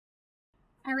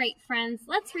All right, friends,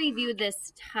 let's review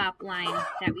this top line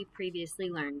that we previously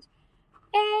learned.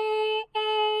 A,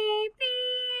 B,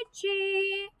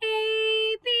 G,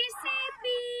 A, B, C, B,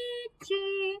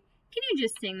 G. Can you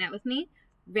just sing that with me?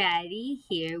 Ready,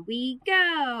 here we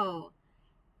go.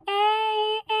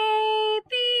 A,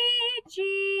 B, G,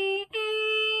 A,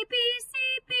 B, C,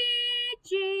 B,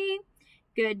 G.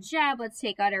 Good job. Let's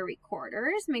take out our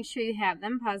recorders. Make sure you have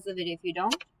them. Pause the video if you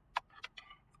don't.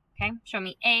 Okay, show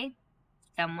me A,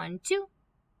 thumb 1, 2.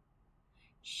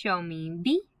 Show me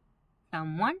B,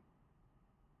 thumb 1.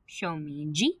 Show me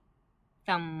G,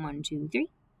 thumb 1, 2, 3.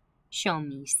 Show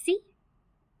me C,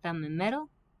 thumb in middle.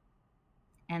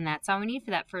 And that's all we need for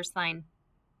that first line.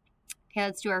 Okay,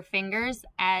 let's do our fingers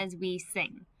as we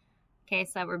sing. Okay,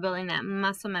 so we're building that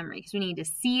muscle memory because we need to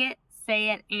see it, say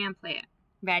it, and play it.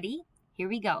 Ready? Here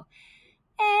we go.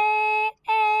 A,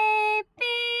 B,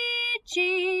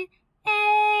 G,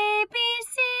 A, B,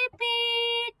 C, B,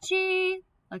 G.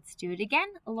 Let's do it again,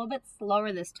 a little bit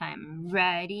slower this time.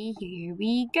 Ready? Here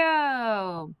we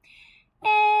go.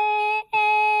 A,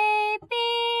 B,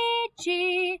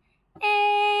 G,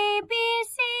 A, B,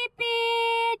 C, B,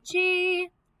 G.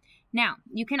 Now,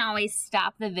 you can always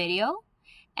stop the video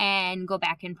and go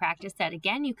back and practice that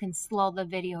again. You can slow the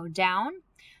video down.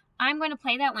 I'm going to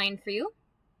play that line for you.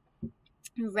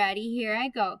 Ready? Here I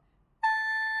go.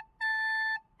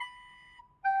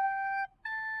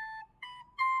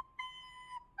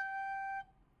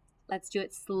 Let's do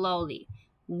it slowly.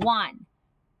 1,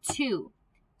 2,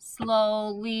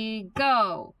 slowly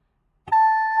go.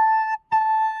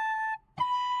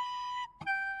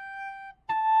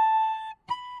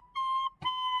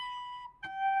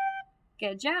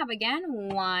 Good job. Again.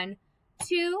 1,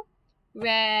 2,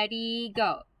 ready,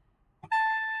 go.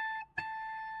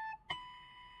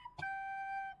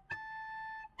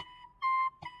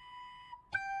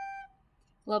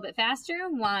 A little bit faster.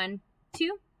 1,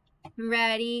 2,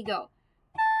 ready, go.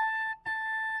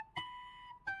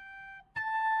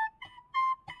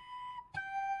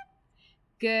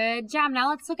 Good job. Now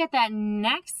let's look at that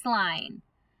next line.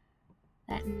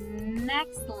 That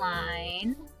next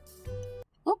line.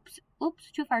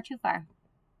 Oops, too far. A,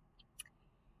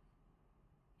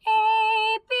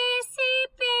 B, C,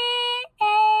 B,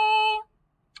 A.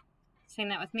 Sing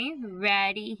that with me.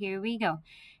 Ready, here we go.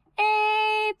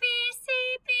 A, B, C,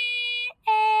 B,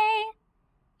 A.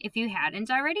 If you hadn't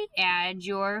already, add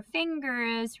your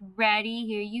fingers. Ready,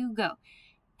 here you go.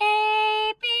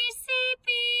 A, B, C,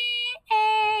 B,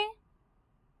 A.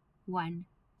 1,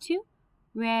 2,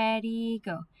 ready,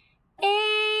 go.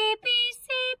 A, B, C,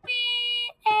 B,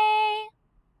 A.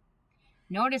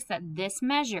 Notice that this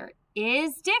measure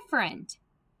is different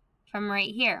from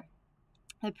right here.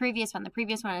 The previous one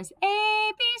is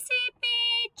A, B, C, B,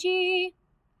 G.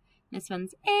 This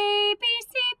one's A, B,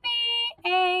 C, B,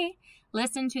 A.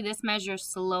 Listen to this measure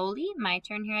slowly. My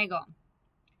turn, here I go.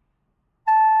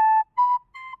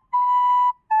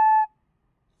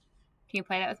 Can you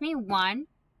play that with me? 1,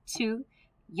 2,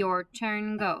 your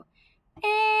turn, go.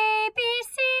 A, B,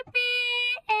 C, B,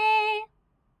 A.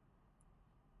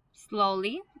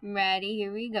 Slowly. Ready,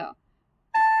 here we go.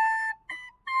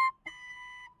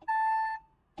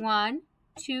 1,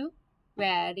 2,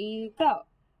 ready, go.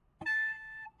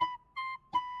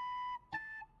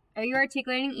 Are you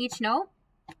articulating each note?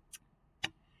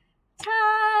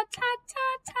 Ta, ta,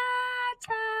 ta, ta,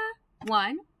 ta.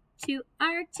 1, 2,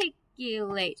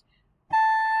 articulate.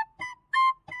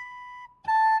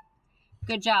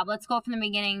 Good job. Let's go from the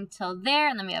beginning till there,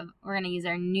 and then we're going to use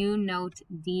our new note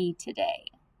D today.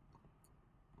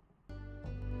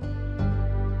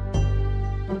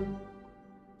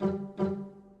 1,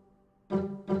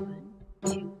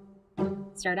 2.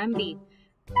 Start on B.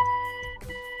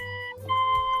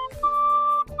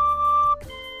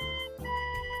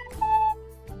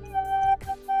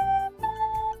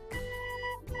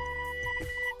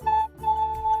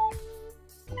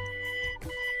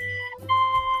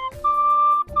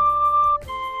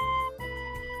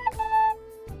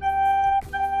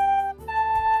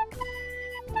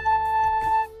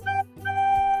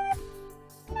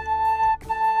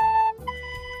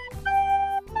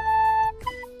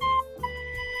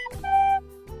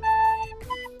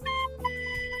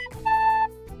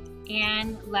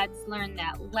 And let's learn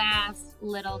that last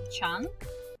little chunk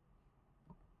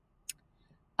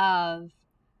of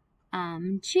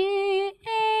G,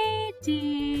 A,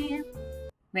 D.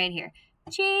 Right here.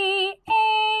 G,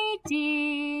 A,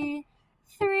 D.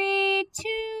 3,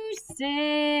 2,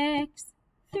 6.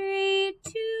 3,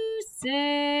 2,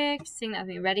 6. Sing that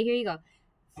with me. Ready? Here you go.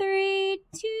 3,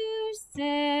 2,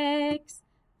 6.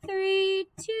 3,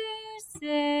 2,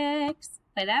 6.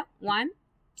 Play that. 1,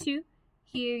 2.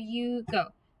 here you go.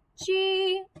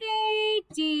 G, A,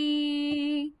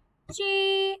 D,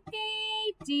 G,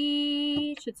 A,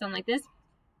 D. Should sound like this.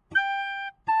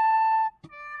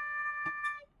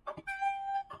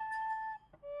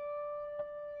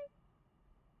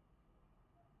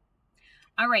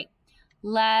 All right,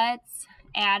 let's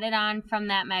add it on from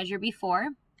that measure before.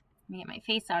 Let me get my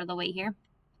face out of the way here.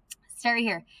 Start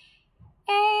here.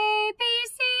 A, B,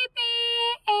 C, B,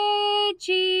 A,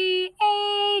 G,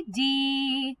 A,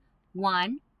 D.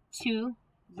 1, 2,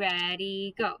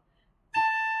 ready, go.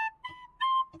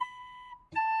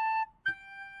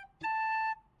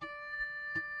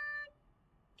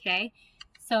 Okay,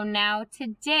 so now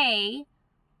today,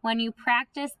 when you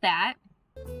practice that,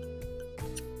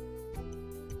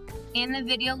 in the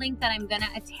video link that I'm gonna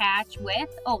attach with,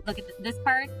 oh, look at this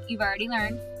part you've already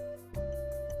learned.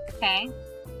 Okay.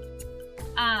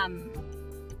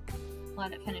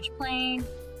 Let it finish playing.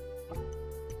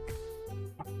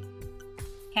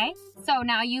 Okay, so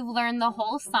now you've learned the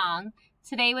whole song.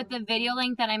 Today with the video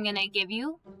link that I'm gonna give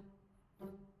you,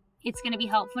 it's gonna be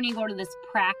helpful when you go to this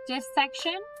practice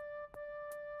section.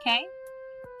 Okay,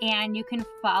 and you can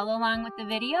follow along with the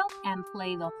video and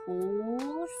play the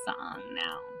whole song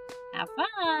now. Have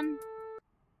fun!